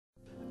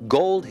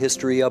Gold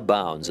history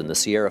abounds in the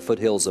Sierra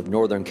foothills of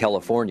Northern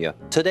California.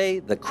 Today,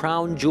 the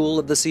crown jewel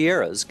of the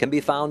Sierras can be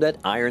found at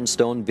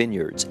Ironstone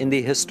Vineyards in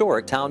the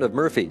historic town of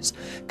Murphys.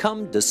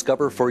 Come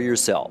discover for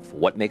yourself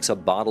what makes a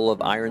bottle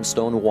of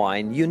Ironstone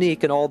wine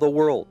unique in all the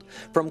world.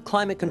 From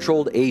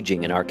climate-controlled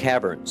aging in our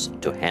caverns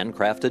to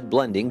handcrafted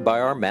blending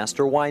by our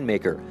master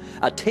winemaker.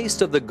 A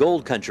taste of the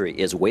gold country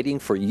is waiting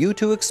for you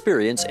to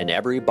experience in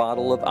every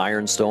bottle of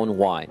Ironstone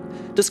wine.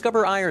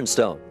 Discover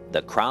Ironstone,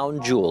 the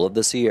crown jewel of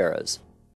the Sierras.